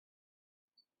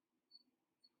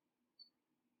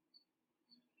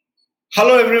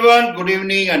Hello, everyone. Good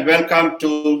evening, and welcome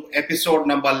to episode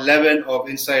number 11 of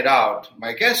Inside Out.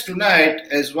 My guest tonight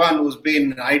is one who's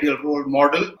been an ideal role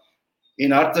model.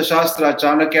 In Arthashastra,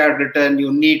 Chanakya had written,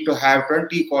 you need to have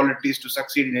 20 qualities to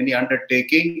succeed in any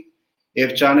undertaking.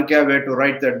 If Chanakya were to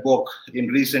write that book in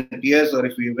recent years, or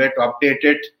if we were to update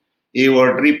it, he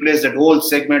would replace that whole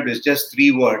segment with just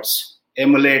three words: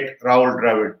 emulate Rahul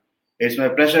Dravid. It's my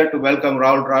pleasure to welcome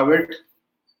Rahul Dravid.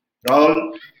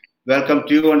 Rahul, welcome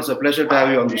to you, and it's a pleasure to have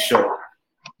you on the show.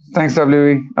 Thanks,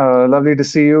 WE. Lovely to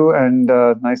see you, and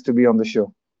nice to be on the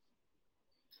show.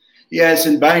 Yes,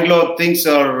 in Bangalore, things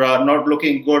are not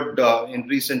looking good in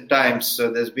recent times. So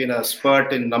there's been a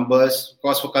spurt in numbers.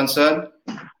 Cause for concern?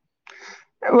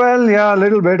 Well, yeah, a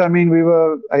little bit. I mean,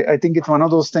 I think it's one of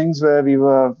those things where we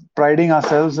were priding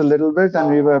ourselves a little bit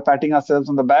and we were patting ourselves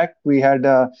on the back. We had,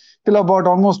 till about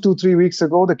almost 2-3 weeks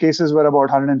ago, the cases were about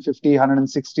 150,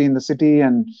 160 in the city,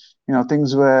 and,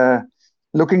 things were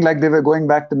looking like they were going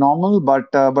back to normal. But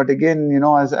again,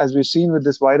 as we've seen with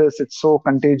this virus, it's so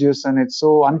contagious and it's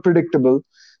so unpredictable.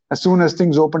 As soon as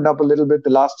things opened up a little bit, the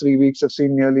last 3 weeks have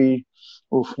seen nearly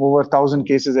over 1,000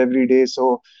 cases every day.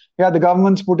 So yeah, the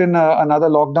government's put in another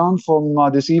lockdown from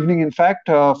this evening, in fact,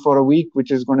 for a week, which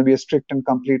is going to be a strict and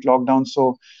complete lockdown.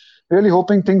 So really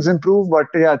hoping things improve. But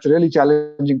yeah, it's a really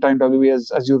challenging time, WE,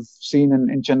 as you've seen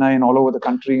in Chennai and all over the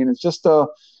country. And it's just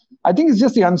I think it's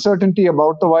just the uncertainty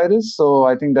about the virus. So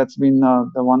I think that's been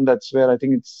the one that's where I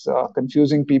think it's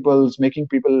confusing people, it's making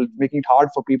it hard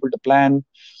for people to plan.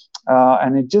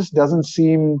 And it just doesn't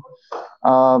seem,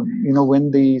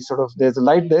 when the sort of there's a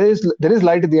light, there is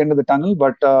light at the end of the tunnel,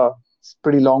 but it's a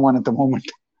pretty long one at the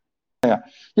moment. Yeah,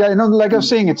 like I was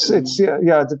saying,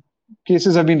 the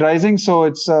cases have been rising, so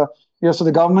it's so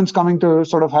the government's coming to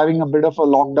sort of having a bit of a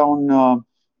lockdown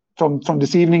from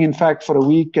this evening, in fact, for a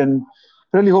week, and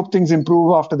really hope things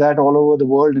improve after that all over the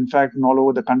world, in fact, and all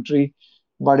over the country.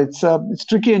 But it's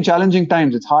tricky and challenging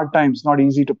times. It's hard times. It's not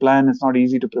easy to plan. It's not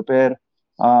easy to prepare.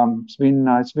 It's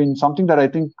been something that I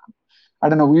think, I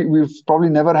don't know, we've probably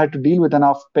never had to deal with, and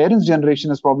our parents' generation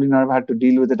has probably never had to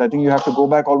deal with it. I think you have to go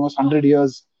back almost 100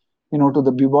 years, to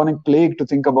the bubonic plague to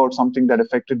think about something that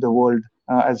affected the world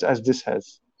as this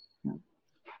has.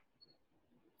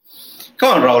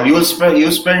 Come on, Rahul.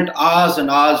 You spent hours and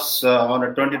hours on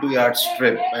a 22-yard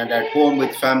strip and at home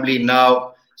with family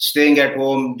now. Staying at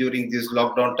home during this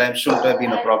lockdown time shouldn't have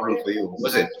been a problem for you,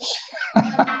 was it?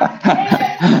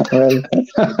 Well,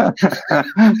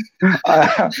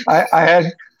 I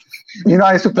had,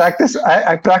 I used to practice.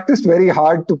 I practiced very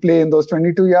hard to play in those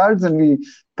 22 yards, and we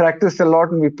practiced a lot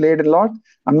and we played a lot.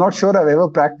 I'm not sure I've ever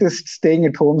practiced staying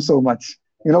at home so much.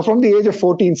 From the age of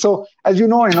 14. So as you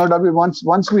know, W,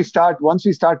 once we start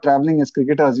traveling as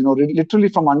cricketers, literally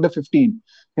from under 15,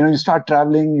 you start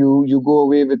traveling, you go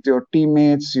away with your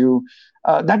teammates,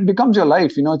 that becomes your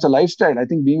life. It's a lifestyle. I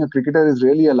think being a cricketer is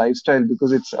really a lifestyle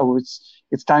because it's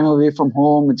time away from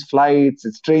home, it's flights,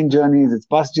 it's train journeys, it's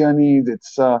bus journeys,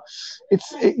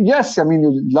 yes, I mean,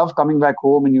 you love coming back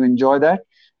home and you enjoy that.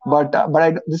 But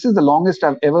this is the longest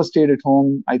I've ever stayed at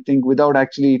home, I think, without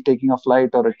actually taking a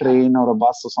flight or a train or a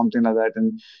bus or something like that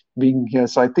and being here.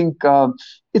 So I think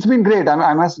it's been great.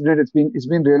 I must admit, it's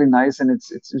been really nice, and it's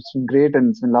been great,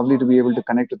 and it's been lovely to be able to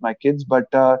connect with my kids. But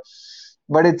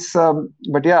it's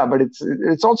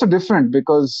also different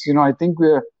because I think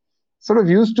we're sort of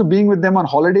used to being with them on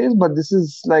holidays, but this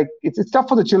is like it's tough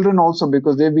for the children also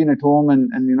because they've been at home and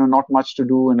not much to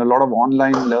do and a lot of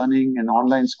online learning and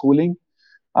online schooling.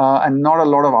 And not a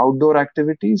lot of outdoor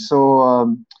activities.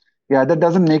 So, that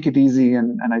doesn't make it easy.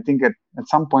 And I think at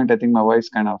some point, I think my wife's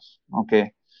kind of,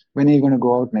 okay, when are you going to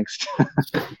go out next?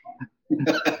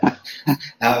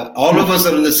 All of us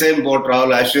are in the same boat,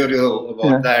 Rahul. I assure you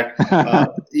about that.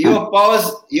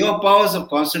 Your powers of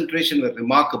concentration were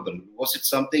remarkable. Was it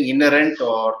something inherent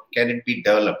or can it be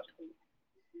developed?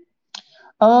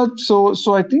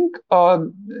 So I think a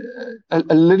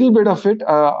little bit of it.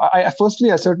 I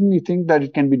certainly think that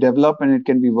it can be developed and it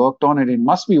can be worked on, and it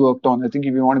must be worked on. I think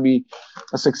if you want to be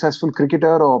a successful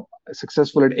cricketer or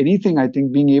successful at anything, I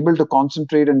think being able to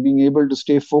concentrate and being able to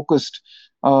stay focused,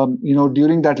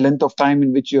 during that length of time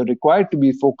in which you're required to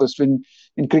be focused. When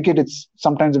in cricket, it's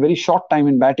sometimes a very short time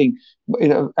in batting,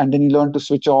 and then you learn to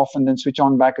switch off and then switch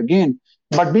on back again.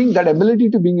 But being that ability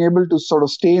to being able to sort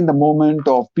of stay in the moment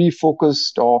or be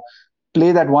focused or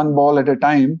play that one ball at a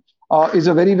time is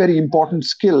a very, very important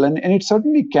skill. And it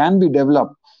certainly can be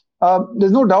developed.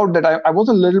 There's no doubt that I was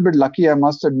a little bit lucky, I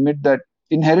must admit, that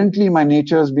inherently my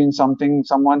nature has been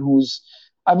someone who's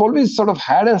I've always sort of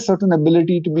had a certain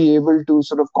ability to be able to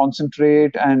sort of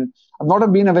concentrate, and I've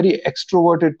not been a very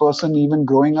extroverted person even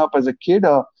growing up as a kid.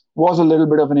 was a little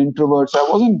bit of an introvert. So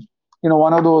I wasn't,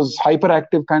 one of those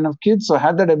hyperactive kind of kids. So I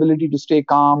had that ability to stay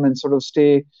calm and sort of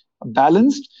stay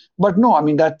balanced. But no, I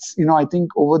mean, that's, I think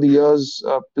over the years,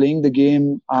 playing the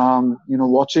game,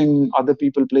 watching other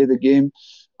people play the game,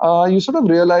 you sort of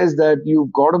realize that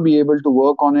you've got to be able to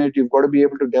work on it. You've got to be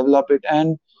able to develop it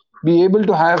and be able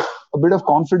to have a bit of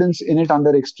confidence in it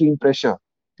under extreme pressure.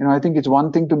 I think it's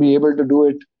one thing to be able to do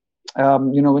it,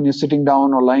 when you're sitting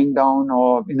down or lying down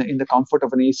or in the comfort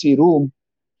of an AC room,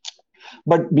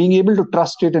 but being able to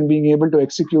trust it and being able to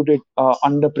execute it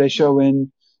under pressure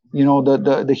when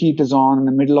the heat is on in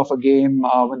the middle of a game,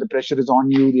 when the pressure is on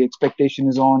you, the expectation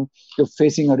is on, you're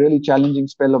facing a really challenging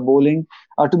spell of bowling,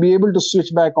 to be able to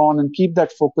switch back on and keep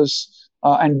that focus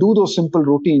and do those simple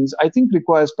routines, I think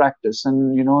requires practice.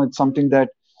 And it's something that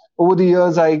over the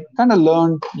years I kind of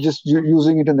learned just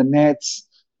using it in the nets,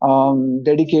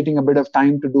 dedicating a bit of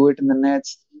time to do it in the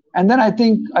nets. And then I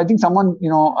think someone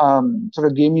sort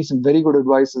of gave me some very good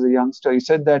advice as a youngster. He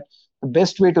said that the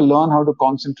best way to learn how to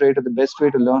concentrate, or the best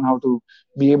way to learn how to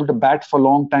be able to bat for a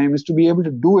long time, is to be able to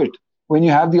do it when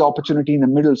you have the opportunity in the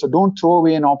middle. So don't throw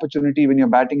away an opportunity when you're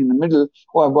batting in the middle.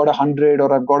 Oh, I've got 100,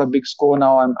 or I've got a big score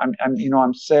now.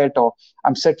 I'm set, or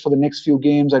I'm set for the next few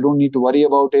games. I don't need to worry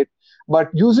about it. But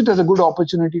use it as a good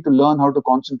opportunity to learn how to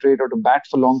concentrate or to bat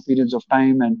for long periods of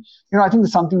time. And I think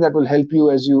it's something that will help you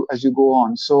as you go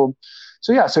on. So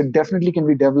yeah, so it definitely can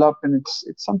be developed, and it's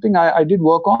something I did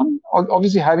work on.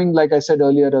 Obviously, having, like I said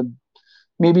earlier,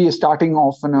 maybe starting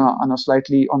off on a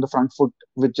slightly on the front foot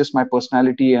with just my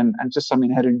personality and just some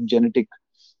inherent genetic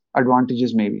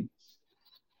advantages, maybe.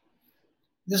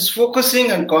 This focusing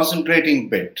and concentrating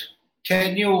bit,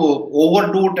 can you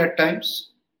overdo it at times?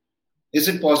 Is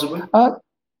it possible?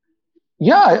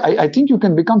 Yeah, I think you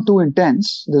can become too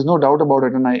intense. There's no doubt about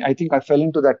it, and I think I fell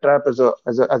into that trap as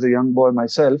a young boy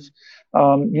myself.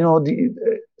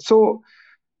 So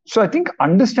I think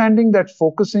understanding that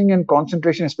focusing and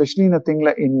concentration, especially in a thing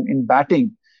like in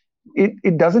batting,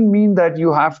 it doesn't mean that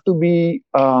you have to be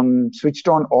switched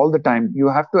on all the time. You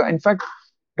have to, in fact,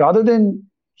 rather than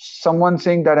someone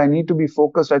saying that I need to be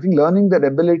focused, I think learning that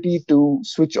ability to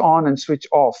switch on and switch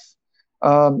off,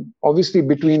 obviously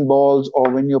between balls or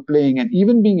when you're playing, and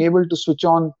even being able to switch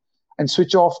on and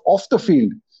switch off the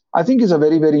field, I think is a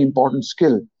very, very important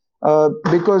skill.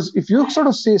 Because if you sort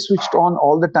of stay switched on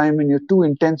all the time and you're too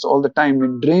intense all the time,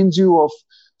 it drains you of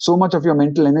so much of your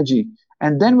mental energy.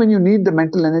 And then when you need the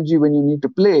mental energy, when you need to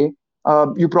play,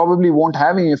 you probably won't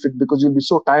have any of it because you'll be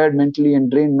so tired mentally and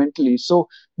drained mentally. So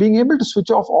being able to switch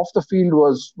off the field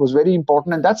was very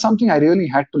important, and that's something I really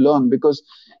had to learn because,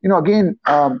 again,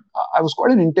 I was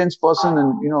quite an intense person,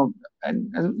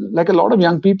 and like a lot of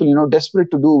young people, desperate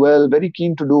to do well, very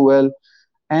keen to do well,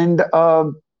 and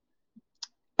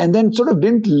then sort of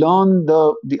didn't learn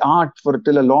the art for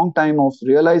till a long time of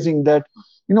realizing that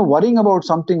worrying about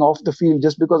something off the field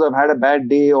just because I've had a bad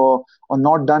day or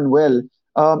not done well,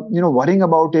 worrying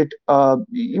about it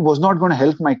was not going to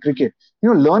help my cricket.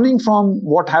 Learning from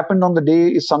what happened on the day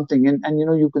is something, and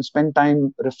you can spend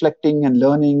time reflecting and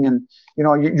learning, and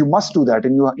you must do that,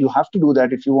 and you have to do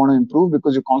that if you want to improve,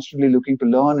 because you're constantly looking to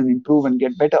learn and improve and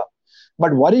get better.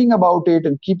 But worrying about it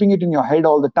and keeping it in your head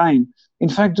all the time, in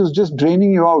fact, it was just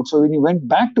draining you out. So when you went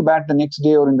back to bat the next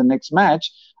day or in the next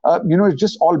match, it's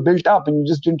just all built up and you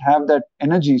just didn't have that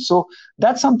energy. So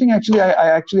that's something actually I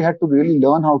actually had to really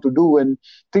learn how to do. And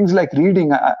things like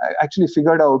reading, I actually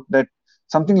figured out that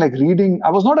something like reading, I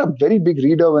was not a very big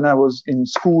reader when I was in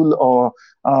school or,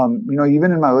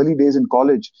 even in my early days in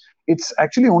college. It's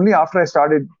actually only after I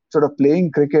started sort of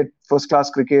playing cricket, first class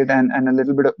cricket, and a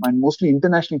little bit of mostly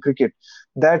international cricket,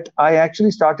 that I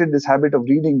actually started this habit of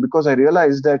reading, because I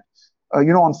realized that,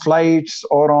 on flights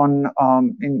or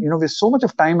there's so much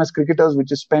of time as cricketers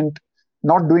which is spent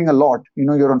not doing a lot.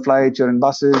 You're on flights, you're in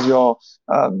buses, you're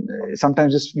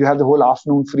sometimes just you have the whole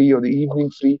afternoon free or the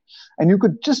evening free, and you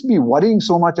could just be worrying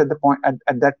so much at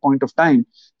that point of time.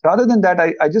 Rather than that,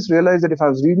 I just realized that if I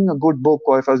was reading a good book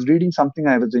or if I was reading something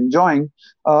I was enjoying,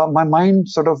 my mind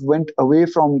sort of went away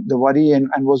from the worry and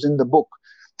was in the book.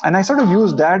 And I sort of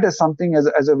use that as something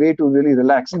as a way to really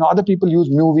relax. Other people use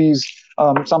movies.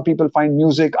 Some people find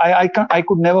music. I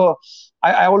could never.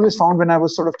 I always found when I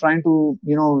was sort of trying to,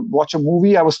 watch a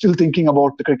movie, I was still thinking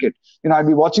about the cricket. I'd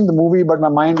be watching the movie, but my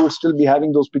mind would still be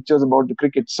having those pictures about the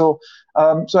cricket. So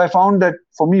I found that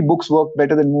for me, books work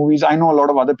better than movies. I know a lot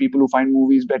of other people who find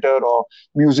movies better or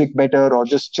music better or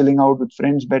just chilling out with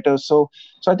friends better. So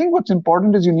I think what's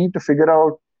important is you need to figure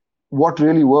out what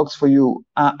really works for you,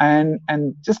 and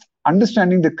just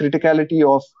understanding the criticality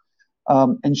of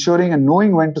ensuring and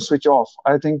knowing when to switch off,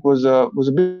 I think was a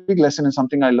big lesson and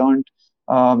something I learned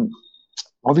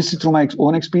obviously through my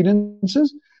own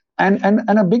experiences. And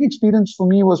a big experience for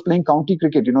me was playing county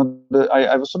cricket.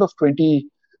 I was sort of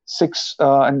 26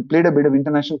 and played a bit of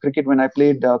international cricket when I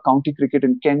played county cricket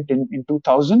in Kent in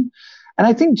 2000. And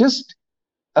I think just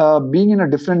being in a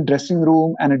different dressing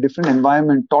room and a different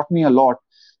environment taught me a lot,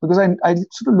 because I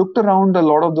sort of looked around a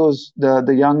lot of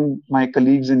the young my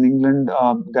colleagues in England,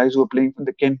 guys who were playing from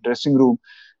the Kent dressing room,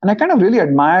 and I kind of really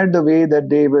admired the way that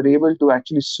they were able to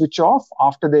actually switch off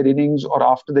after their innings or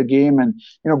after the game, and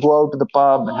go out to the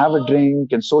pub and have a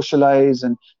drink and socialize,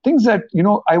 and things that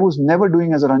I was never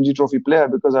doing as a Ranji Trophy player,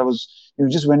 because I was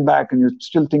just went back and you're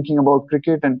still thinking about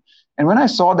cricket. And when I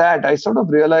saw that, I sort of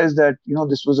realized that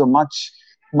this was a much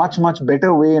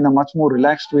better way and a much more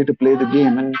relaxed way to play the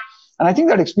game. And I think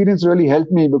that experience really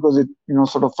helped me, because it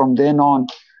sort of from then on,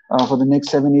 for the next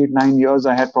 7, 8, 9 years,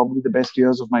 I had probably the best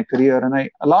years of my career. And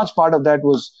a large part of that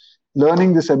was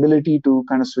learning this ability to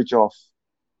kind of switch off.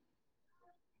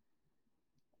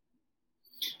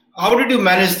 How did you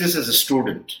manage this as a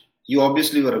student? You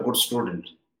obviously were a good student.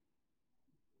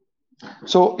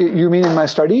 So you mean in my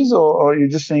studies, or you're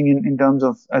just saying in terms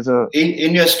of as a...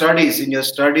 In your studies,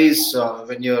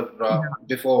 when you're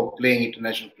before playing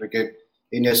international cricket,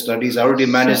 in your studies, how did you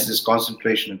manage this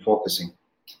concentration and focusing?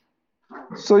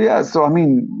 So I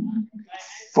mean,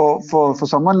 for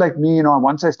someone like me,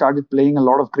 once I started playing a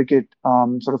lot of cricket,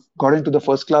 sort of got into the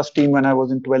first class team when I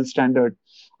was in 12th standard,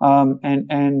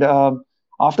 and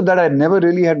after that, I never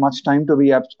really had much time to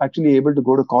be actually able to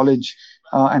go to college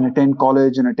and attend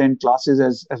classes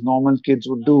as normal kids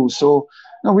would do. So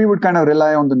we would kind of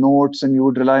rely on the notes, and you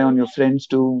would rely on your friends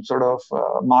to sort of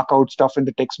mark out stuff in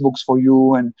the textbooks for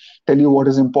you and tell you what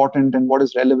is important and what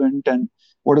is relevant and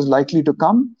what is likely to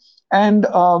come. And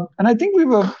I think we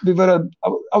were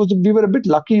a bit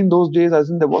lucky in those days, as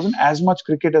in there wasn't as much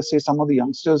cricket as say some of the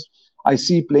youngsters I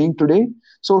see playing today.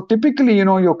 So typically,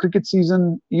 your cricket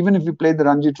season, even if you played the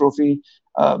Ranji Trophy,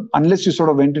 unless you sort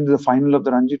of went into the final of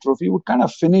the Ranji Trophy, would kind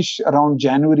of finish around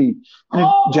January,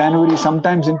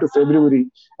 sometimes into February.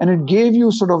 And it gave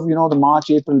you sort of, the March,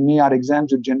 April, May. Our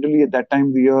exams would generally at that time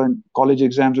of the year, and college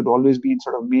exams would always be in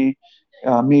sort of May,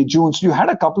 June. So you had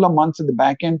a couple of months at the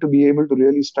back end to be able to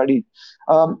really study.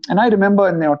 And I remember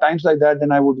in times like that,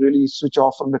 then I would really switch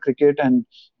off from the cricket and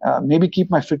maybe keep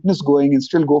my fitness going and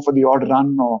still go for the odd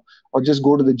run or just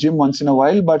go to the gym once in a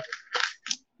while. But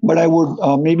I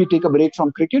would maybe take a break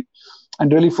from cricket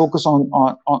and really focus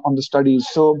on the studies.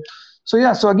 So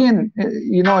again,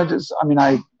 it is, I mean,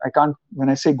 I can't, when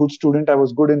I say good student, I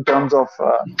was good in terms of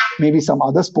maybe some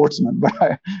other sportsmen,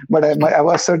 but I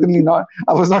was certainly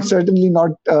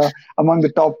not among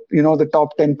the top, the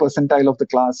top 10 percentile of the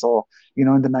class, or,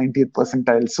 in the 90th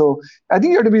percentile. So I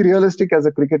think you have to be realistic as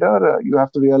a cricketer. You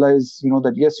have to realize,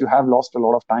 that yes, you have lost a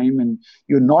lot of time and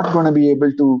you're not going to be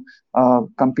able to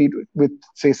compete with,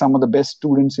 say, some of the best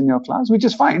students in your class, which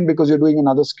is fine because you're doing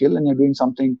another skill and you're doing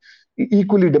something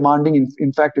equally demanding,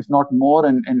 in fact, if not more,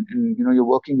 and you're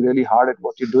working really hard at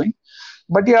what you're doing.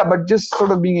 But just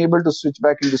sort of being able to switch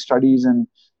back into studies and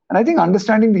I think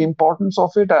understanding the importance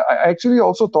of it. I actually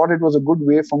also thought it was a good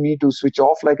way for me to switch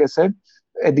off, like I said,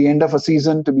 at the end of a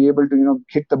season, to be able to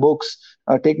hit the books,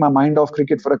 take my mind off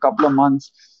cricket for a couple of months,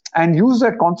 and use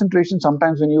that concentration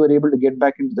sometimes when you were able to get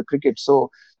back into the cricket. So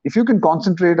if you can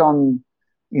concentrate on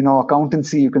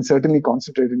accountancy, you can certainly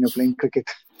concentrate when you're playing cricket.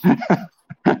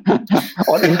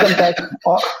 or income tax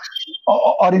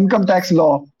or income tax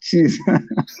law. Jeez.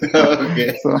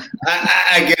 Okay. So.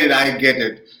 I get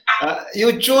it.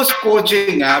 You chose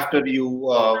coaching after you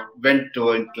went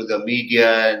into the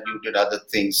media and you did other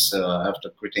things after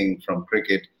quitting from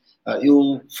cricket.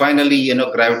 You finally,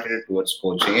 gravitated towards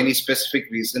coaching. Any specific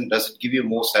reason? Does it give you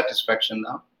more satisfaction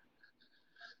now?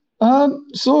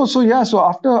 So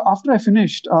after I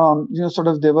finished, sort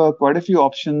of there were quite a few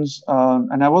options,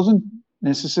 and I wasn't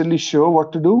necessarily sure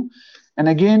what to do. And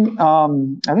again, I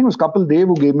think it was Kapil Dev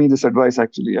who gave me this advice.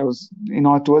 Actually, I was,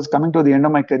 towards coming to the end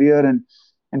of my career, and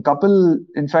Kapil,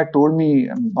 in fact, told me,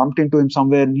 I bumped into him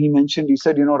somewhere, and he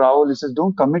said, Rahul, he says,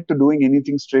 don't commit to doing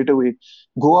anything straight away.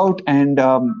 Go out and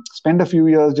spend a few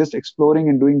years just exploring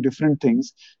and doing different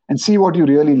things, and see what you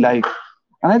really like.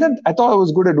 And I thought it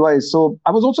was good advice. So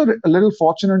I was also a little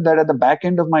fortunate that at the back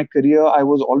end of my career, I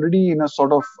was already in a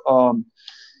sort of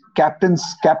captain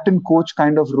coach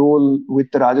kind of role with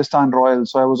the Rajasthan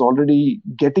Royals. So I was already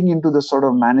getting into the sort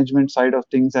of management side of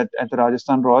things at the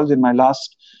Rajasthan Royals in my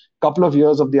last couple of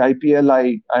years of the IPL,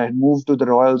 I had moved to the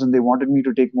Royals, and they wanted me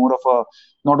to take more of a,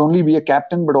 not only be a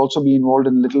captain, but also be involved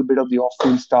in a little bit of the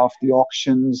off-field stuff, the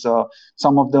auctions,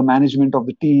 some of the management of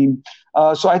the team.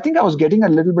 So I think I was getting a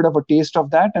little bit of a taste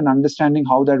of that and understanding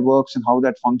how that works and how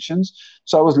that functions.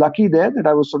 So I was lucky there that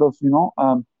I was sort of,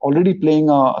 already playing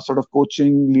a sort of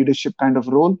coaching leadership kind of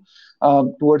role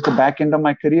towards the back end of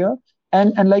my career.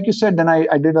 And like you said, then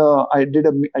I did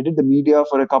the media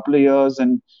for a couple of years,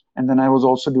 and then I was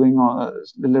also doing a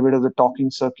little bit of the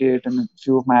talking circuit and a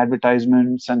few of my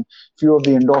advertisements and a few of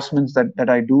the endorsements that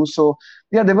I do. So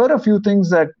yeah, there were a few things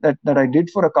that I did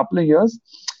for a couple of years,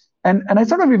 and I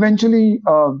sort of eventually.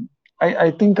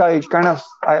 I think I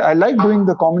like doing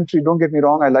the commentary. Don't get me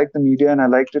wrong. I like the media and I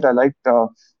liked it. I liked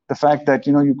the fact that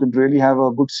you could really have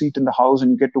a good seat in the house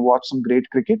and you get to watch some great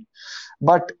cricket.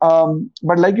 But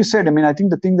like you said, I mean, I think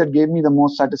the thing that gave me the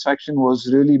most satisfaction was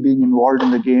really being involved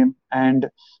in the game and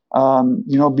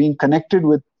being connected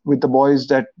with the boys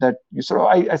that you sort of.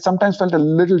 I sometimes felt a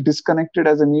little disconnected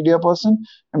as a media person.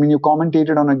 I mean, you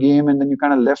commentated on a game and then you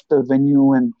kind of left the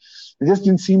venue, and it just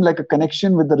didn't seem like a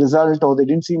connection with the result, or they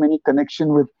didn't seem any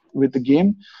connection with the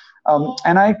game.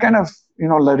 And I kind of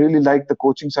really liked the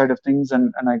coaching side of things,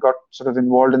 and I got sort of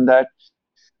involved in that.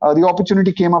 The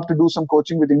opportunity came up to do some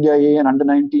coaching with India A and under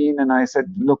 19, and I said,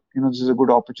 look, this is a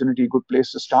good opportunity, good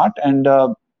place to start, and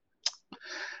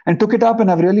took it up,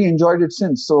 and I've really enjoyed it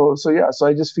since. So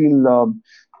I just feel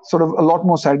sort of a lot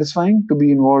more satisfying to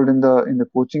be involved in the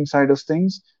coaching side of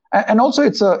things. And also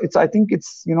I think it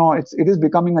is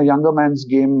becoming a younger man's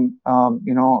game.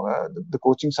 The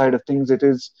coaching side of things, it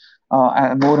is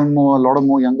more and more, a lot of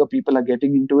more younger people are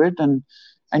getting into it, and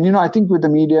I think with the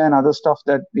media and other stuff,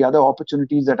 that the other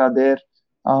opportunities that are there,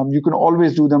 you can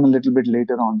always do them a little bit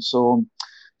later on. So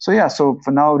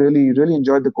for now, really really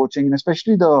enjoyed the coaching, and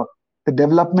especially the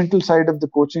developmental side of the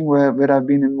coaching where I've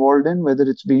been involved in, whether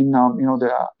it's been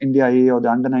the India A or the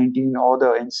under 19 or the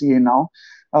NCA now.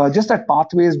 Just that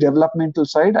pathways developmental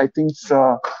side, I think it's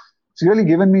really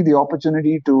given me the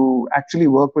opportunity to actually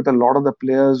work with a lot of the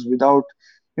players without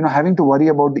having to worry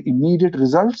about the immediate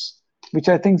results, which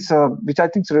I think is a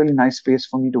really nice space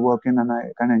for me to work in, and I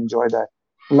kind of enjoy that.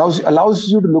 Allows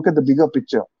you to look at the bigger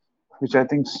picture, which I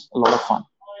think is a lot of fun.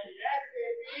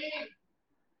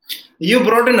 You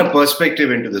brought in a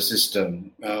perspective into the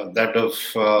system, that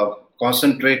of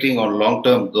concentrating on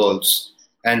long-term goals,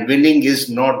 and winning is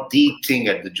not the thing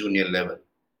at the junior level.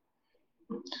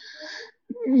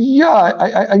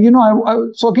 Yeah,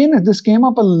 so again, this came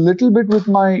up a little bit with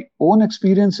my own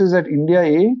experiences at India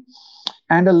A,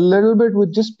 and a little bit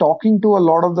with just talking to a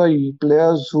lot of the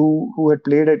players who had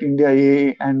played at India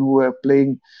A and who were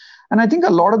playing. And I think a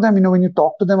lot of them, when you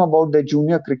talk to them about their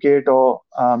junior cricket or,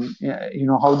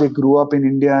 how they grew up in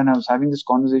India, and I was having this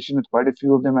conversation with quite a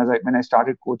few of them when I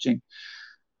started coaching.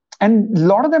 And a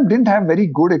lot of them didn't have very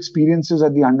good experiences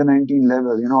at the under 19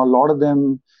 level. A lot of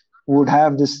them would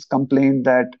have this complaint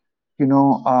that, we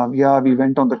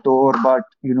went on the tour, but,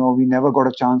 we never got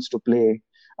a chance to play.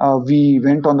 We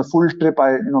went on the full trip.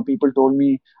 People told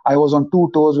me I was on 2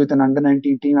 tours with an under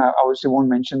 19 team. I obviously won't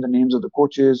mention the names of the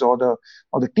coaches or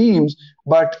the teams,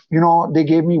 but they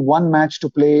gave me 1 match to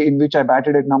play in which I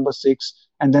batted at number 6,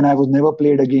 and then I was never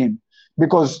played again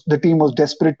because the team was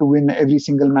desperate to win every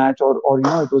single match, or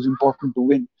it was important to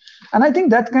win. And I think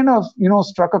that kind of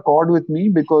struck a chord with me,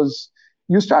 because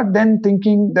you start then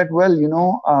thinking that, well,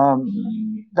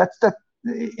 that's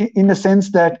in the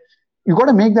sense that you got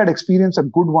to make that experience a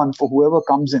good one for whoever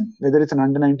comes in, whether it's an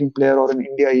under 19 player or an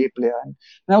India A player. And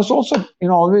I was also,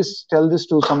 always tell this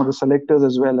to some of the selectors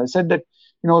as well. I said that,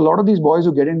 a lot of these boys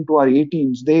who get into our A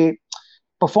teams, they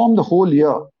perform the whole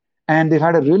year and they've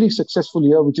had a really successful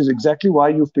year, which is exactly why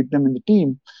you've picked them in the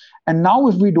team. And now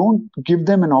if we don't give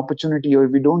them an opportunity, or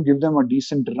if we don't give them a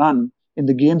decent run in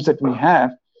the games that we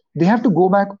have, they have to go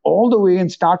back all the way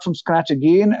and start from scratch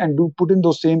again and put in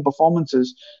those same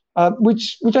performances,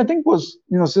 which I think was,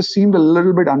 just seemed a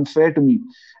little bit unfair to me.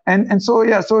 And so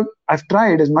I've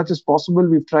tried as much as possible.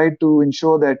 We've tried to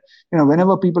ensure that,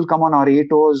 whenever people come on our A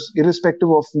tours,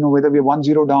 irrespective of, whether we're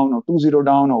 1-0 down or 2-0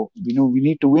 down, or, we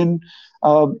need to win,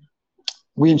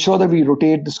 we ensure that we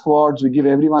rotate the squads, we give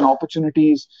everyone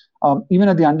opportunities. Even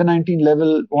at the under 19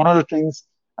 level, one of the things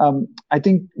I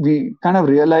think we kind of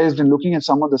realized in looking at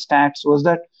some of the stats was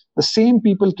that the same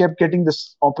people kept getting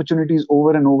this opportunities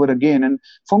over and over again. And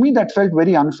for me, that felt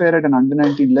very unfair at an under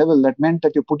 19 level. That meant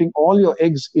that you're putting all your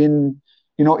eggs in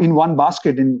one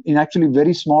basket, in actually in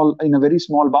a very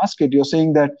small basket. You're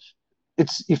saying that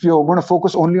it's if you're going to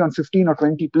focus only on 15 or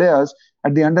 20 players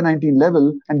at the under 19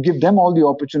 level and give them all the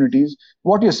opportunities,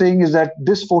 what you're saying is that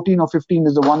this 14 or 15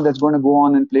 is the one that's going to go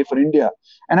on and play for India.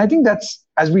 And I think that's,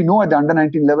 as we know, at the under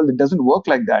 19 level, it doesn't work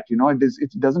like that.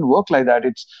 It doesn't work like that.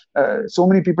 It's so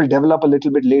many people develop a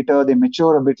little bit later, they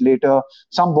mature a bit later.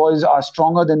 Some boys are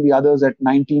stronger than the others at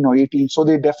 19 or 18, so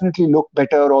they definitely look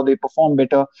better or they perform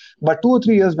better. But 2 or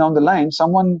 3 years down the line,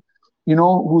 someone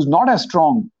who's not as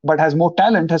strong but has more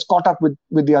talent has caught up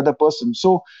with the other person.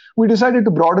 So we decided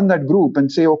to broaden that group and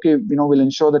say, okay, we'll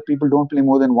ensure that people don't play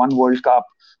more than one World Cup.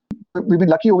 We've been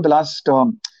lucky over the last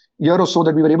year or so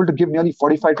that we were able to give nearly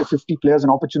 45 to 50 players an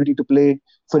opportunity to play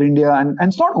for India. And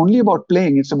it's not only about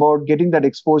playing, it's about getting that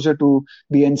exposure to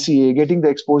the NCA, getting the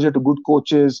exposure to good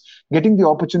coaches, getting the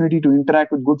opportunity to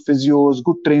interact with good physios,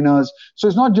 good trainers. So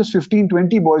it's not just 15,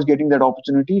 20 boys getting that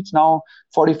opportunity. It's now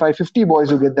 45, 50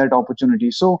 boys who get that opportunity.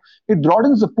 So it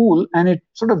broadens the pool and it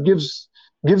sort of gives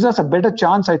us a better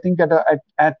chance, I think,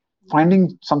 at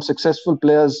finding some successful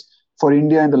players for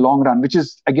India in the long run, which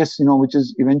is, I guess, which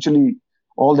is eventually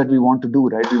all that we want to do,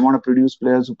 right? We want to produce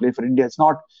players who play for India. It's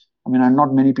not,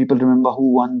 not many people remember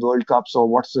who won World Cups or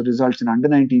what's the results in under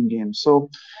 19 games. So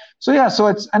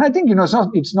it's, and I think,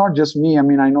 it's not just me.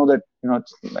 I know that,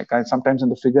 it's like I sometimes am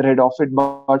the figurehead of it,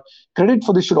 but credit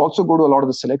for this should also go to a lot of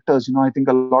the selectors. I think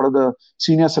a lot of the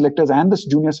senior selectors and the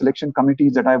junior selection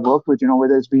committees that I've worked with,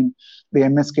 whether it's been the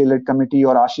MSK-led committee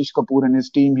or Ashish Kapoor and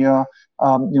his team here,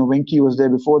 Venki was there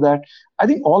before that. I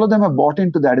think all of them have bought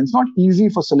into that. It's not easy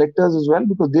for selectors as well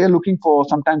because they're looking for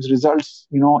sometimes results,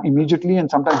 immediately, and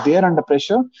sometimes they're under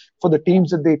pressure for the teams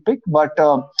that they pick.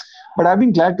 But I've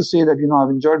been glad to say that, I've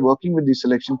enjoyed working with these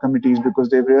selection committees because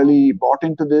they've really bought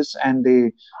into this and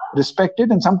they respect it.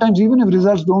 And sometimes even if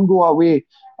results don't go our way,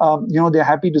 they're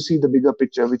happy to see the bigger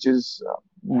picture, which is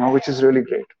really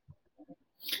great.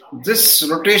 This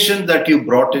rotation that you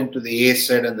brought into the A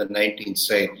side and the 19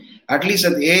 side, at least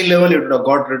at the A level, it would have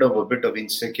got rid of a bit of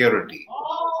insecurity.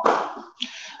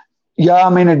 Yeah,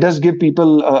 it does give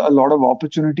people a lot of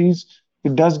opportunities.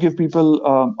 It does give people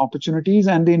opportunities,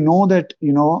 and they know that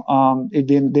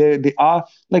they are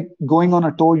like going on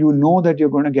a tour. That you're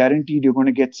going to guaranteed you're going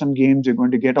to get some games, you're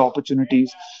going to get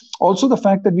opportunities. Also, the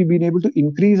fact that we've been able to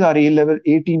increase our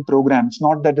A team programs.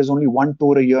 Not that there's only one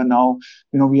tour a year now.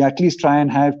 We at least try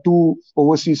and have 2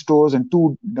 overseas tours and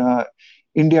 2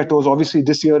 India tours. Obviously,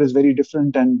 this year is very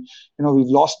different, and we've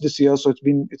lost this year, so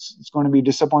it's going to be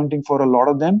disappointing for a lot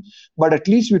of them. But at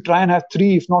least we try and have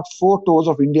 3, if not 4 tours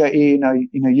of India A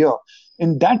in a year.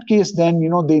 In that case, then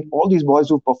all these boys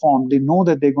who perform, they know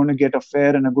that they're going to get a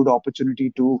fair and a good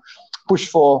opportunity to push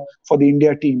for the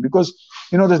India team, because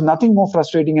there's nothing more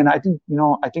frustrating. And I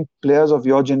think players of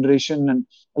your generation and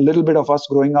a little bit of us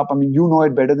growing up, you know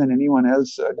it better than anyone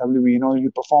else, WB.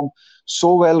 You perform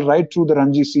so well right through the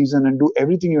Ranji season and do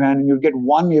everything you can, and you'd get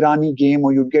one Irani game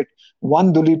or you'd get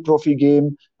one Duleep Trophy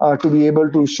game to be able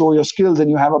to show your skills,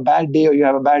 and you have a bad day or you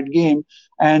have a bad game,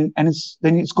 and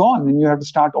it's gone, and you have to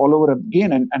start all over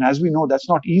again. And as we know, that's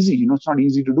not easy. It's not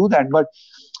easy to do that. But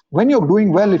when you're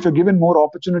doing well, if you're given more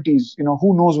opportunities,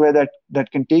 who knows where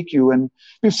that can take you. And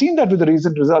we've seen that with the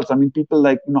recent results. People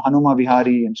like Hanuma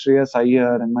Vihari and Shreyas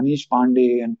Iyer and Manish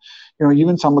Pandey, and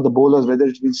even some of the bowlers, whether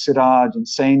it's been Siraj and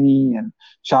Saini and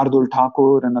Shardul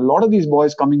Thakur, and a lot of these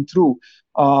boys coming through,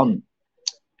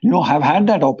 have had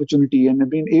that opportunity and have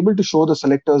been able to show the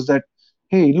selectors that,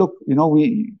 hey, look,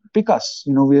 we pick us,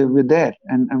 we're there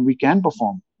and we can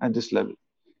perform at this level.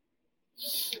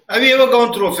 Have you ever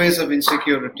gone through a phase of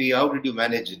insecurity? How did you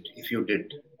manage it, if you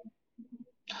did?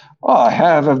 Oh, I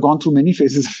have. I've gone through many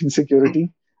phases of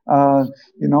insecurity.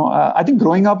 I think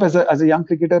growing up as a young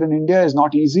cricketer in India is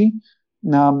not easy.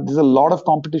 There's a lot of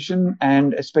competition,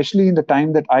 and especially in the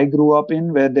time that I grew up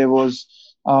in, where there was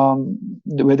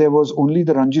only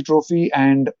the Ranji Trophy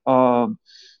and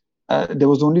there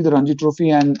was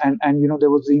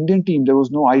the Indian team. There was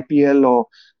no IPL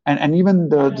and even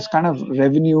this kind of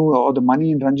revenue or the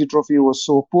money in Ranji Trophy was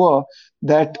so poor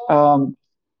that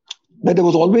there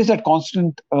was always that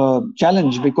constant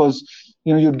challenge, because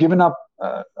you'd given up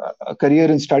a career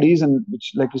in studies, and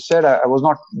which, like you said, I was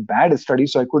not bad at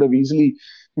studies, so I could have easily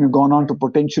gone on to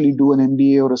potentially do an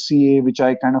MBA or a CA, which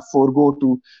I kind of forego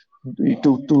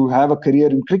to have a career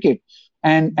in cricket.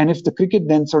 And if the cricket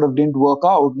then sort of didn't work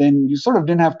out, then you sort of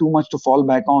didn't have too much to fall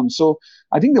back on. So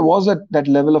I think there was that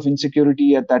level of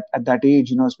insecurity at that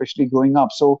age, especially growing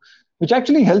up. So which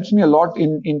actually helps me a lot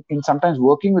in sometimes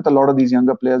working with a lot of these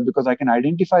younger players, because I can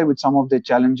identify with some of their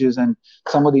challenges and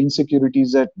some of the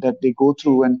insecurities that they go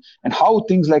through, and how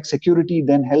things like security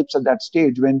then helps at that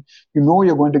stage when you know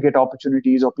you're going to get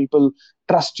opportunities or people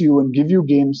trust you and give you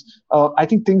games. I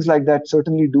think things like that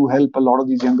certainly do help a lot of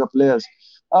these younger players.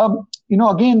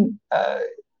 Again,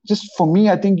 just for me,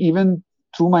 I think even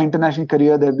through my international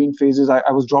career, there have been phases.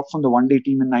 I was dropped from the one-day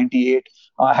team in '98.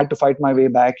 I had to fight my way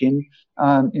back in,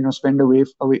 spend a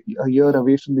year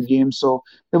away from the game. So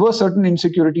there were certain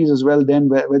insecurities as well then,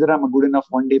 whether I'm a good enough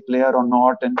one-day player or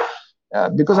not. And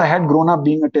because I had grown up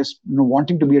being a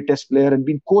wanting to be a test player and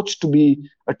being coached to be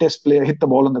a test player, hit the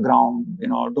ball on the ground,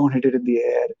 don't hit it in the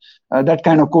air, that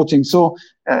kind of coaching. So,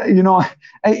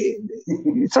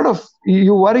 sort of,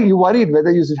 you worried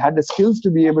whether you had the skills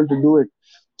to be able to do it.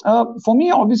 For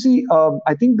me, obviously,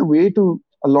 I think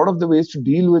a lot of the ways to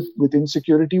deal with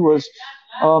insecurity was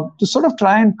to sort of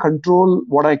try and control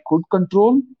what I could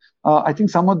control. I think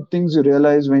some of the things you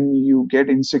realize when you get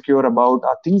insecure about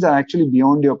are things that are actually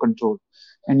beyond your control.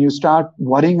 And you start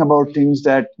worrying about things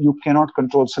that you cannot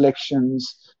control,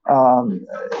 selections,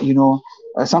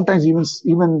 sometimes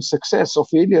even success or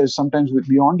failure is sometimes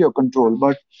beyond your control.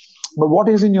 But what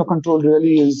is in your control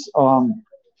really is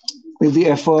the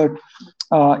effort,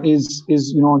 is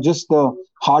just the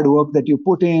hard work that you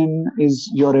put in, is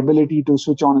your ability to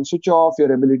switch on and switch off,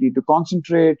 your ability to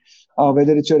concentrate,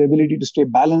 whether it's your ability to stay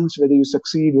balanced, whether you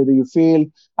succeed, whether you fail.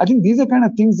 I think these are kind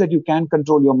of things that you can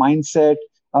control. Your mindset,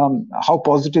 how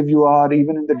positive you are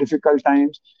even in the difficult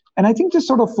times. And I think just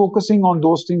sort of focusing on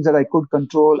those things that I could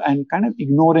control and kind of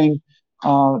ignoring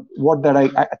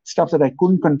stuff that I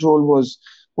couldn't control was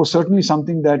certainly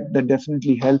something that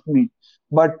definitely helped me.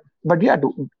 But yeah,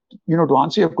 to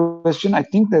answer your question, I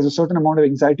think there's a certain amount of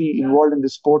anxiety involved in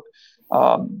this sport.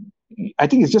 I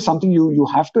think it's just something you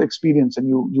have to experience, and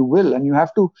you will, and you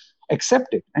have to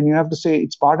accept it, and you have to say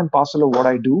it's part and parcel of what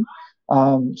I do.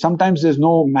 Sometimes there's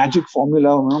no magic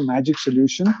formula or no magic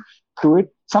solution to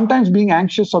it. Sometimes being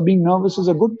anxious or being nervous is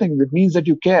a good thing. That means that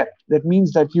you care. That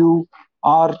means that you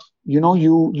are,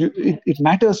 it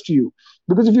matters to you.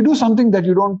 Because if you do something that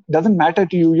doesn't matter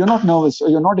to you, you're not nervous or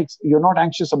you're not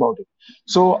anxious about it.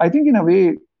 So I think in a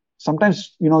way,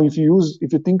 sometimes, if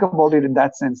you think about it in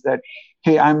that sense that,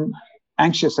 hey, I'm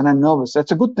anxious and I'm nervous,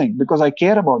 that's a good thing because I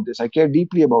care about this. I care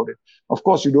deeply about it. Of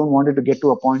course, you don't want it to get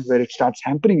to a point where it starts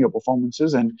hampering your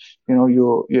performances and,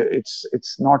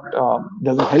 it's not,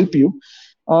 doesn't help you.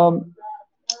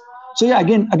 So yeah,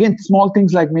 again, small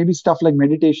things like maybe stuff like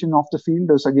meditation off the field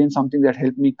is again something that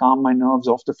helped me calm my nerves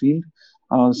off the field.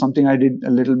 Something I did a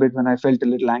little bit when I felt a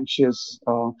little anxious.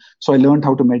 So I learned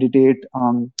how to meditate.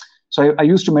 So I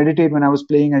used to meditate when I was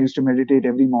playing. I used to meditate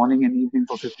every morning and evening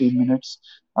for 15 minutes,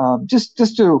 just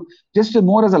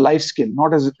more as a life skill,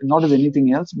 not as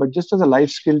anything else, but just as a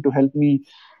life skill to help me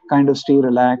kind of stay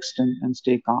relaxed and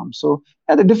stay calm. So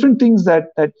yeah, the different things that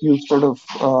you sort of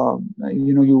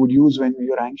you would use when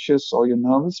you're anxious or you're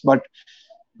nervous, but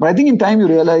I think in time you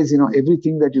realize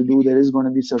everything that you do, there is going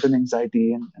to be certain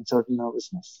anxiety and certain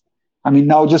nervousness. I mean,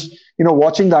 now just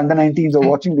watching the under-19s or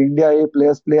watching the India A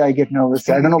players play, I get nervous.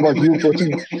 I don't know about you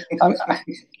coaching.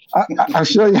 I'm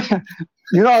sure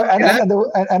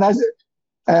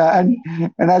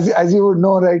and as you would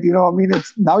know, right?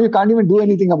 It's now you can't even do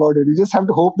anything about it. You just have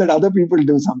to hope that other people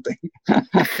do something,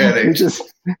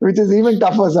 which is even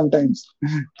tougher sometimes.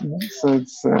 So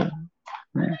it's.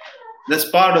 That's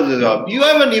part of the job. You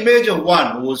have an image of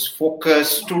one who's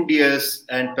focused, studious,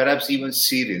 and perhaps even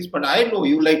serious. But I know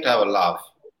you like to have a laugh.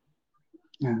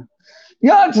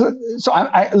 Yeah. So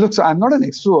look. So I'm not an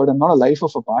extrovert. I'm not a life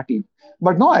of a party.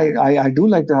 But no, I do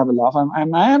like to have a laugh. I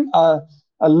am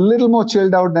a little more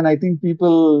chilled out than I think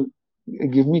people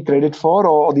give me credit for,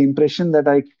 or the impression that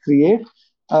I create.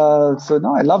 So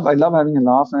no, I love having a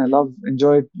laugh, and I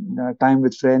enjoy time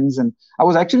with friends. And I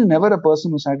was actually never a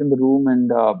person who sat in the room,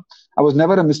 and I was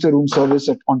never a Mr. Room Service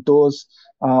on tours.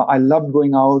 I loved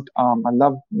going out. I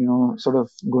loved sort of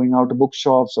going out to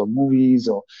bookshops or movies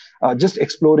or just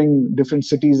exploring different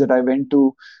cities that I went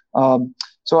to.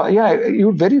 So yeah,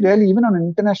 you very rarely, even on an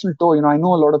international tour, I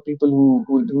know a lot of people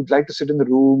who'd like to sit in the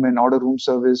room and order room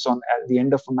service at the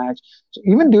end of a match. So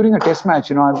even during a test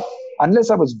match,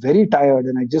 unless I was very tired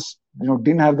and I just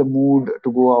didn't have the mood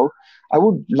to go out, I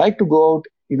would like to go out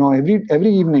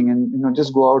every evening and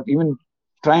just go out, even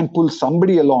try and pull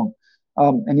somebody along,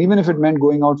 and even if it meant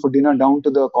going out for dinner down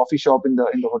to the coffee shop in the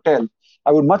hotel,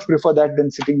 I would much prefer that than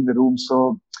sitting in the room.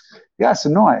 So yeah, so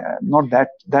no, I'm not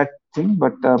that thing.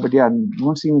 But yeah, you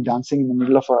won't see me dancing in the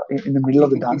middle of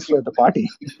the dance floor at the party.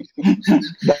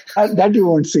 That you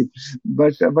won't see.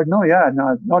 But no, yeah,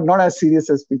 no, not as serious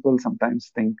as people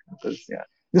sometimes think. Because yeah,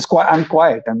 I'm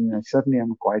quiet. I mean, certainly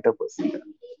I'm a quieter person.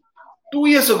 2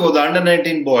 years ago, the under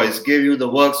 19 boys gave you the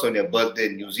works on your birthday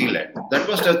in New Zealand. That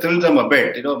must have thrilled them a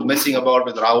bit, messing about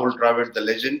with Rahul Dravid, the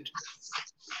legend.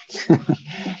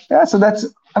 Yeah, so that's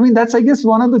I guess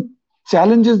one of the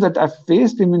challenges that I've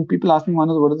faced. I mean, people ask me what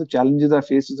are the challenges I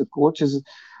faced as a coach is,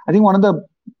 I think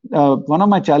one of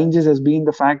my challenges has been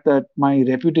the fact that my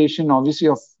reputation, obviously,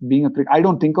 of being a cricket, I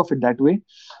don't think of it that way,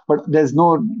 but there's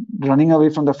no running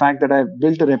away from the fact that I've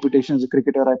built a reputation as a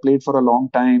cricketer. I played for a long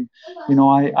time.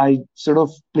 I sort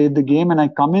of played the game, and I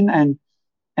come in, and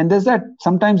there's that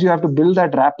sometimes you have to build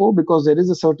that rapport, because there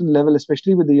is a certain level,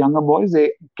 especially with the younger boys,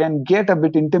 they can get a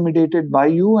bit intimidated by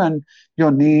you and your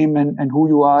name and who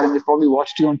you are, and they've probably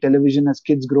watched you on television as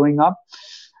kids growing up.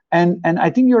 And I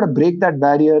think you have to break that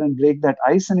barrier and break that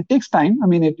ice, and it takes time. I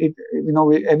mean,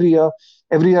 every year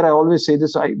I always say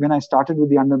this. When I started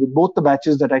with both the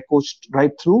batches that I coached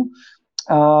right through,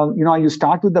 you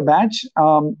start with the batch,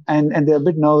 and they're a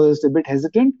bit nervous, they're a bit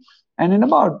hesitant, and in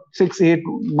about 6-8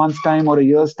 months time or a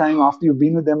year's time, after you've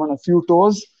been with them on a few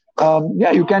tours,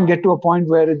 you can get to a point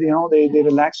where they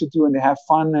relax with you and they have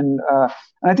fun, and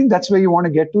I think that's where you want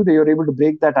to get to. They are able to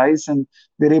break that ice, and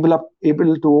they're able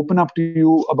to open up to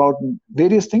you about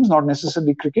various things, not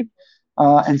necessarily cricket,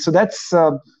 and so that's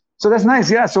nice.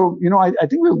 Yeah. So I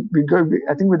think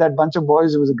I think with that bunch of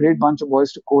boys, it was a great bunch of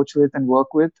boys to coach with and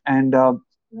work with, and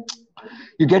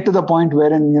you get to the point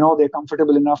wherein they're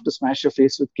comfortable enough to smash your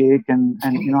face with cake and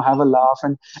have a laugh,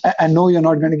 and I know you're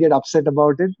not going to get upset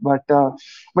about it, but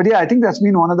yeah, I think that's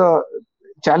been one of the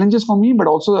challenges for me, but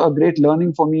also a great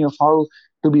learning for me of how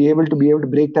to be able to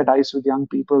break that ice with young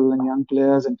people and young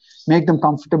players and make them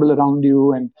comfortable around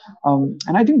you, and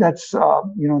I think that's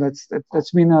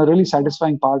been a really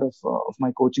satisfying part of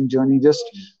my coaching journey. Just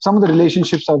some of the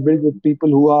relationships I've built with people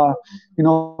who are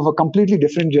of a completely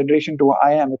different generation to what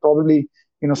I am. Probably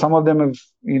some of them have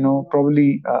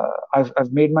probably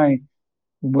I've made a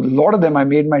lot of them I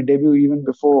made my debut even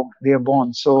before they are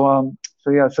born. So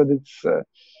it's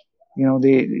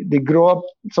they grow up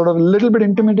sort of a little bit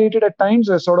intimidated at times,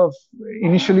 sort of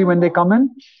initially when they come in,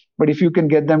 but if you can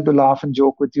get them to laugh and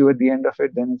joke with you at the end of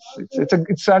it, then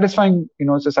it's satisfying.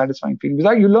 It's a satisfying feeling,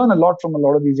 because you learn a lot from a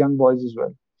lot of these young boys as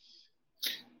well.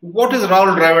 What is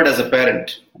Rahul Dravid as a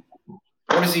parent?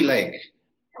 What is he like?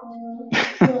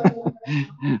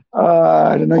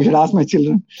 I don't know. You should ask my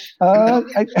children. I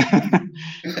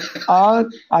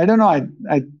don't know. I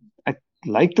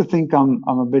like to think I'm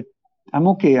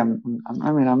okay. I'm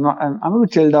a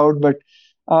bit chilled out, but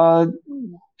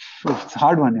it's a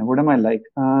hard one. Yeah. What am I like?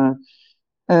 I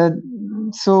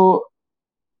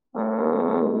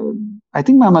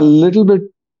think I'm a little bit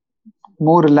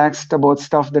more relaxed about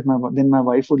stuff than my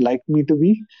wife would like me to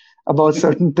be about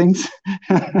certain things.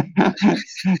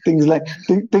 things like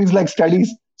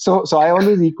studies. So I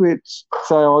always equate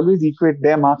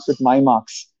their marks with my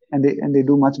marks, and they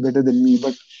do much better than me.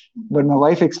 But my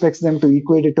wife expects them to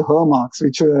equate it to her marks,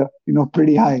 which are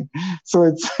pretty high. So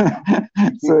it's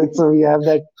so we have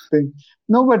that thing.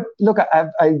 No, but look,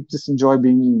 I just enjoy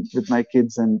being with my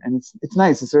kids, and it's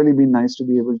nice. It's really been nice to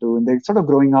be able to, and they're sort of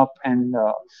growing up, and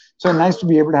so nice to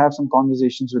be able to have some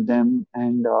conversations with them,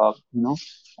 and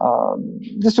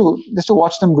just to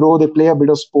watch them grow. They play a bit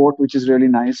of sport, which is really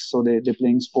nice. So they're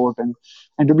playing sport, and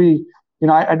to be.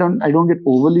 I don't get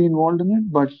overly involved in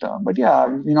it, but yeah,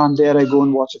 I'm there. I go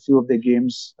and watch a few of their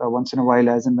games once in a while,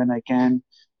 as and when I can,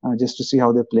 just to see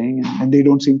how they're playing, and they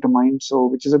don't seem to mind, so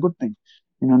which is a good thing.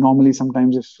 Normally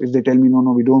sometimes if they tell me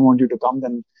no, we don't want you to come,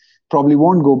 then probably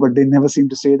won't go, but they never seem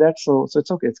to say that, so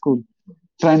it's okay, it's cool.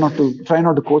 Try not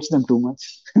to coach them too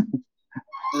much.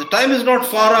 The time is not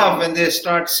far off when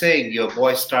your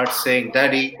boys start saying,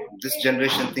 "Daddy, this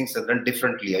generation thinks are done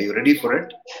differently." Are you ready for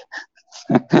it?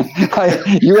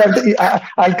 You have to.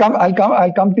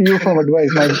 I'll come to you for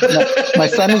advice. My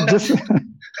son is just.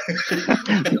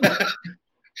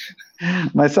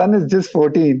 My son is just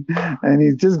 14, and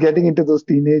he's just getting into those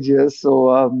teenage years.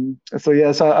 So I'm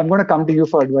going to come to you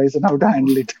for advice on how to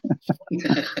handle it.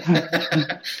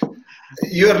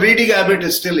 Your reading habit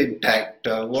is still intact.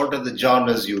 What are the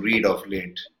genres you read of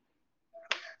late?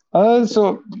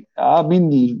 Some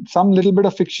little bit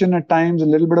of fiction at times, a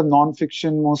little bit of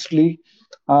non-fiction mostly.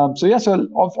 So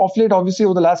off late, obviously,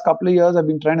 over the last couple of years, I've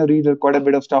been trying to read quite a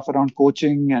bit of stuff around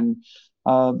coaching and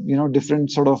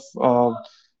different sort of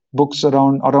books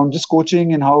around just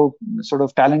coaching and how sort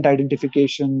of talent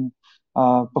identification,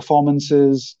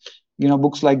 performances,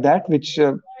 books like that, which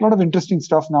a lot of interesting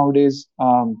stuff nowadays.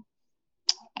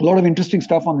 A lot of interesting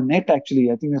stuff on the net, actually.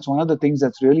 I think that's one of the things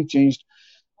that's really changed.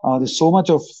 There's so much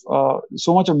of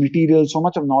material, so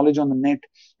much of knowledge on the net.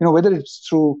 Whether it's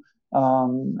through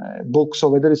books,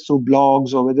 or whether it's through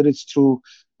blogs, or whether it's through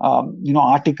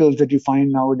articles that you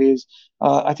find nowadays.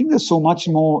 I think there's so much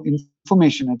more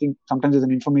information. I think sometimes there's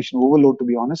an information overload, to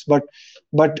be honest. But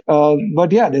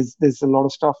yeah, there's a lot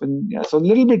of stuff, and yeah, so a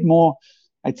little bit more,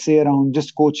 I'd say, around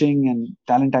just coaching and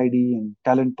talent ID and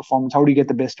talent performance. How do you get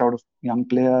the best out of young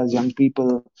players, young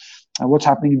people? What's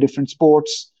happening in different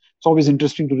sports? It's always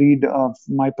interesting to read, from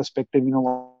my perspective,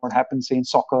 what happens, say, in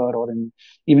soccer, or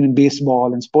even in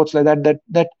baseball and sports like that.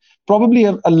 That probably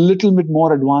a little bit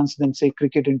more advanced than, say,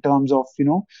 cricket, in terms of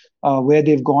where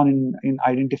they've gone in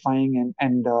identifying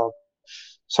and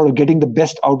sort of getting the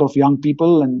best out of young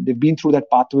people, and they've been through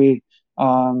that pathway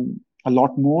a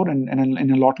lot more, and in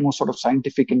a lot more sort of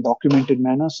scientific and documented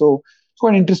manner. So it's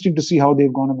quite interesting to see how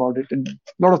they've gone about it, and a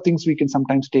lot of things we can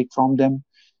sometimes take from them.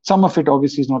 Some of it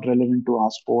obviously is not relevant to our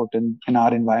sport and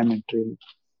our environment, really.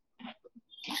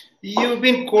 You've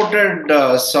been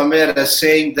quoted somewhere as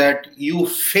saying that you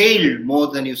failed more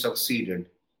than you succeeded.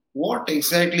 What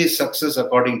exactly is success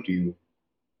according to you?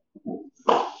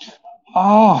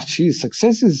 Geez,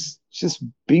 success is just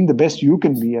being the best you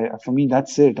can be. For me,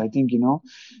 that's it. I think,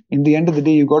 in the end of the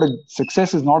day,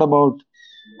 success is not about,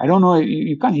 I don't know,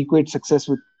 you can't equate success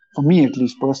with, for me at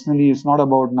least personally, it's not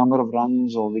about number of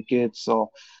runs or wickets or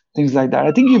things like that.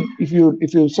 I think if you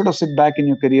sort of sit back in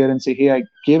your career and say, hey, I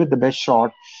gave it the best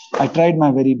shot, I tried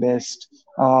my very best,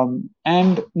 and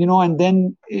then I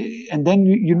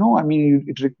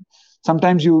mean,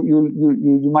 sometimes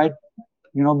you might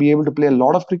be able to play a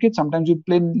lot of cricket. Sometimes you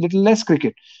play little less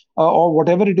cricket, or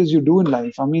whatever it is you do in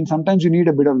life. I mean, sometimes you need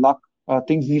a bit of luck.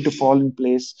 Things need to fall in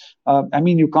place. I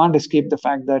mean, you can't escape the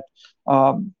fact that,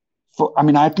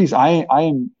 at least I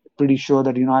am pretty sure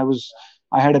that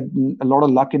I had a lot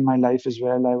of luck in my life as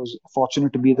well. I was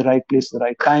fortunate to be at the right place at the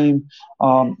right time.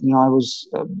 I was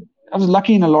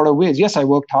lucky in a lot of ways. Yes, I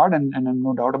worked hard, and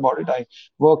no doubt about it. I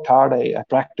worked hard. I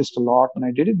practiced a lot, and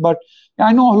I did it. But yeah,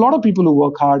 I know a lot of people who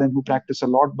work hard and who practice a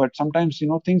lot. But sometimes,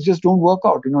 things just don't work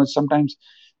out. It's sometimes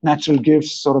natural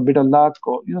gifts or a bit of luck,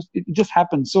 or it just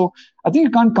happens. So I think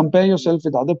you can't compare yourself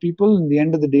with other people. In the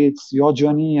end of the day, it's your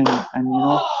journey, and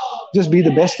just be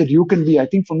the best that you can be. I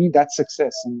think for me, that's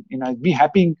success. And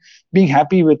being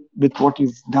happy with what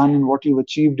you've done and what you've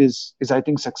achieved is I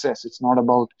think success. It's not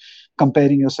about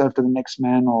comparing yourself to the next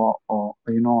man or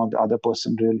the other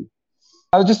person, really.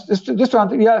 I was just to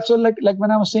answer, yeah. So like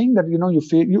when I was saying that you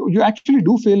fail, you actually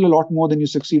do fail a lot more than you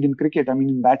succeed in cricket. I mean,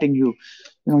 in batting,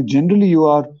 generally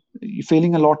you're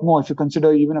failing a lot more. If you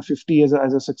consider even a 50 as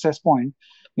a success point,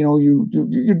 you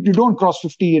don't cross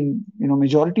 50 in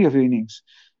majority of your innings.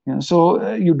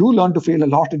 So you do learn to fail a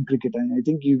lot in cricket, and I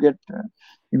think you get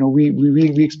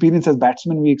we experience as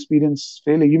batsmen, we experience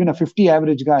failure. Even a 50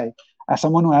 average guy, as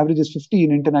someone who averages 50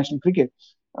 in international cricket,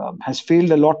 has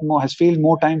failed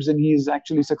more times than he has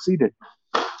actually succeeded.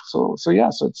 So yeah,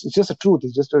 so it's just a truth.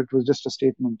 It was just a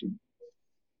statement.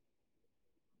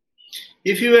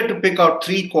 If you were to pick out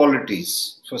 3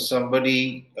 qualities for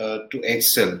somebody to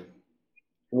excel,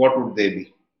 what would they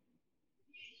be?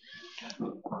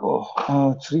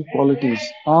 3 qualities.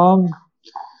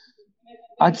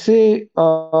 I'd say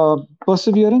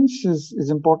perseverance is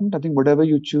important. I think whatever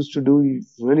you choose to do, you've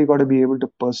really got to be able to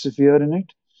persevere in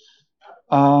it.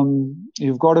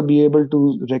 You've got to be able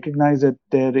to recognize that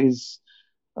there is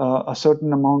a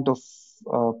certain amount of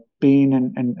pain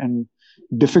and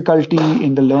difficulty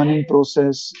in the learning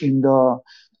process, in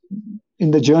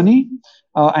the journey,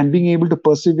 and being able to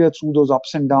persevere through those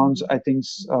ups and downs, I think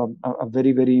is a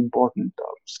very, very important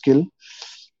skill.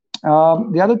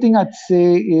 The other thing I'd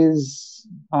say is,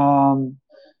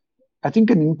 I think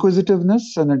an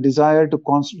inquisitiveness and a desire to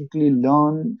constantly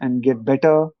learn and get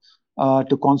better,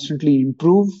 to constantly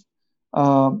improve.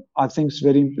 I think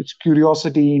it's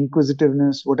curiosity,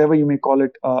 inquisitiveness, whatever you may call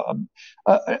it,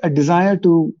 a desire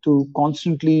to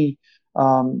constantly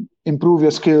improve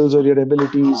your skills or your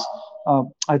abilities.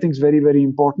 I think is very, very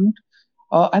important.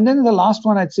 And then the last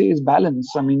one I'd say is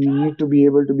balance. I mean, you need to be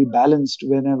able to be balanced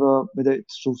whether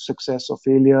it's through success or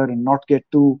failure, and not get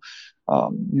too,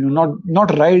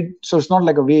 not ride. So it's not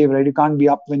like a wave, right? You can't be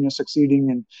up when you're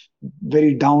succeeding and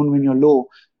very down when you're low.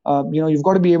 You've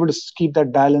got to be able to keep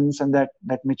that balance and that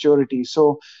maturity.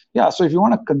 So yeah, so if you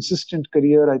want a consistent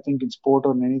career, I think in sport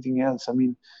or in anything else, I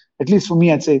mean, at least for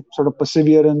me, I'd say sort of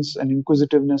perseverance and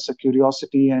inquisitiveness, a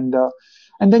curiosity, and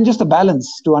and then just the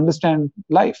balance to understand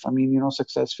life. I mean,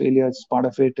 success, failure, it's part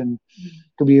of it, and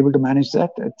to be able to manage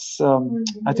that, it's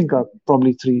I think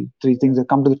probably three things that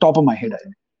come to the top of my head.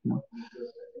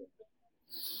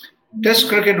 Test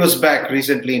cricket was back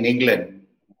recently in England.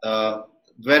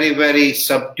 Very, very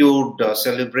subdued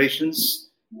celebrations.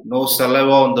 No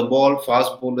saliva on the ball.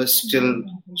 Fast bowlers still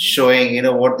showing,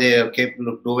 what they are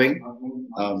capable of doing.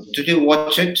 Did you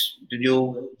watch it? Did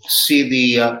you see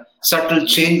the subtle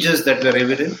changes that were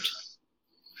evident?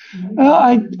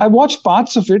 I watched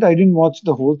parts of it. I didn't watch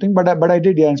the whole thing, but I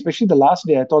did, yeah. Especially the last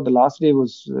day. I thought the last day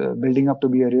was building up to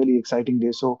be a really exciting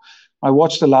day. So I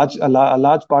watched a large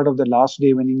part of the last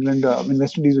day when when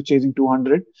West Indies were chasing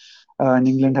 200, and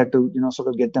England had to sort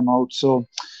of get them out. So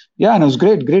yeah, and it was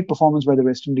great performance by the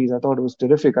West Indies. I thought it was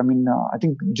terrific. I mean, I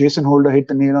think Jason Holder hit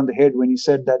the nail on the head when he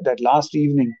said that last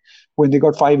evening when they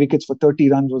got 5 wickets for 30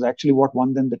 runs was actually what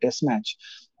won them the Test match.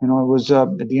 It was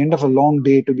at the end of a long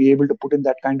day to be able to put in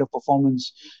that kind of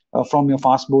performance from your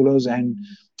fast bowlers, and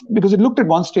because it looked at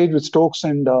one stage with Stokes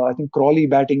and I think Crawley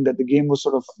batting that the game was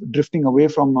sort of drifting away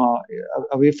from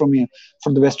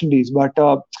the West Indies, but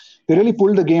they really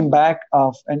pulled the game back.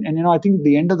 And I think at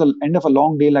the end of a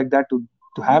long day like that,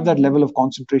 to have that level of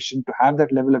concentration, to have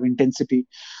that level of intensity,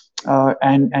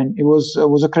 and it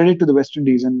was a credit to the West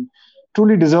Indies, and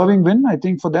truly deserving win. I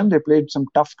think for them, they played some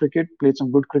tough cricket, played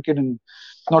some good cricket, and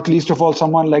not least of all,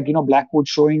 someone like Blackwood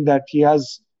showing that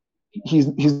he's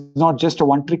not just a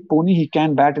one-trick pony. He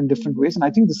can bat in different ways, and I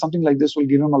think something like this will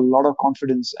give him a lot of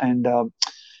confidence and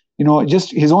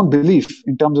just his own belief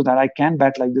in terms of that I can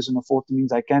bat like this in the fourth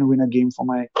innings. I can win a game for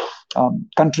my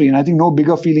country, and I think no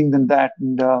bigger feeling than that.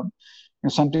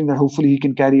 And something that hopefully he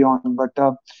can carry on. But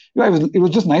it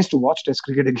was just nice to watch Test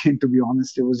cricket again. To be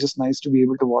honest, it was just nice to be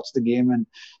able to watch the game, and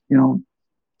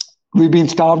we've been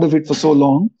starved of it for so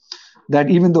long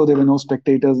that even though there were no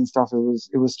spectators and stuff,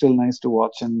 it was still nice to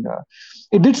watch. And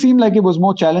it did seem like it was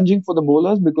more challenging for the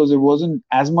bowlers because it wasn't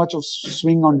as much of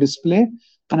swing on display.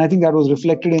 And I think that was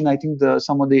reflected in, I think they're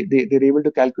able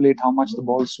to calculate how much the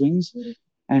ball swings,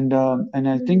 and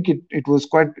I think it was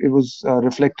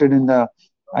reflected in the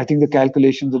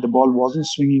calculations that the ball wasn't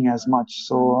swinging as much.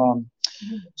 So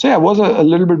yeah, it was a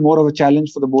little bit more of a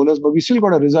challenge for the bowlers, but we still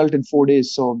got a result in 4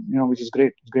 days. So which is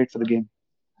great. It's great for the game.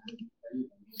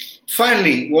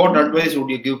 Finally, what advice would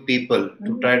you give people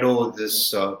to tide over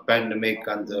this pandemic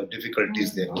and the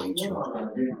difficulties they're going through?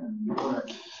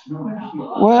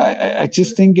 Well, I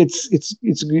just think it's.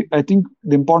 I think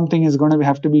the important thing is going to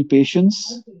have to be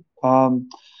patience,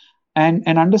 and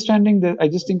understanding that. I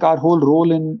just think our whole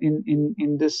role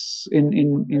in this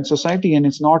in society, and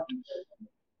it's not.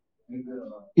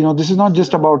 This is not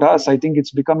just about us. I think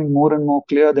it's becoming more and more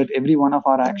clear that every one of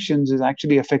our actions is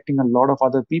actually affecting a lot of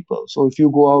other people. So if you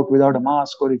go out without a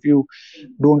mask, or if you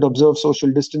don't observe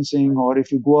social distancing, or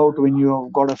if you go out when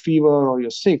you've got a fever or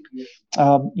you're sick,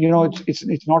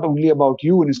 it's not only about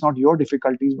you and it's not your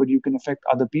difficulties, but you can affect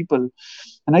other people.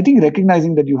 And I think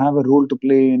recognizing that you have a role to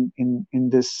play in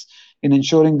this, in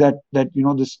ensuring that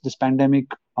this pandemic,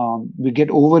 we get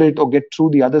over it or get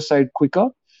through the other side quicker.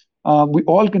 We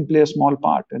all can play a small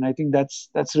part, and I think that's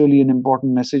really an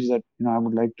important message that I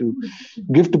would like to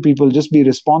give to people. Just be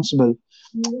responsible,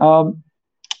 and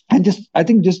I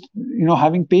think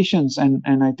having patience, and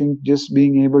I think just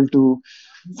being able to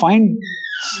find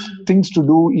things to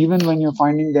do even when you're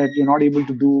finding that you're not able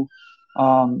to do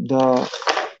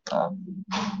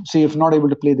say if you're not able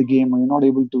to play the game, or you're not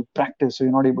able to practice, or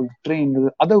you're not able to train. There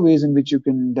are other ways in which you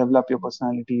can develop your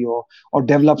personality, or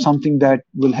develop something that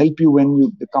will help you when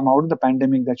you come out of the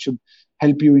pandemic, that should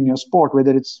help you in your sport,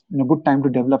 whether it's a good time to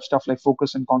develop stuff like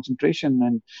focus and concentration,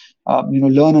 and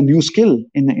learn a new skill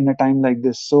in a time like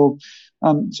this. So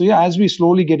yeah, as we're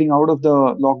slowly getting out of the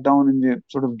lockdown and we're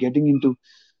sort of getting into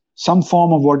some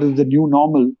form of what is the new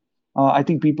normal, I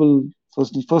think people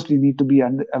firstly need to be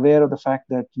aware of the fact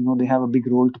that they have a big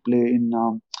role to play in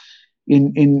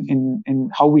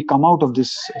how we come out of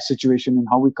this situation and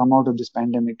how we come out of this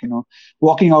pandemic.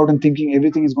 Walking out and thinking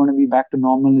everything is going to be back to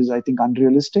normal is, I think,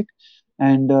 unrealistic,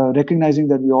 and recognizing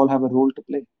that we all have a role to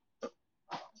play.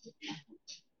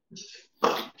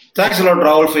 Thanks a lot,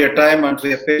 Rahul, for your time and for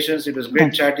your patience. It was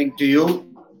great chatting to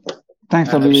you. Thanks,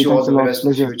 WV. I wish you all the best in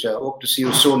the future. Hope to see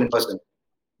you soon in person.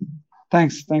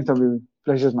 Thanks, WV.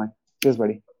 Pleasure's mine. Cheers,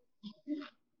 buddy.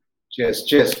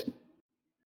 Cheers.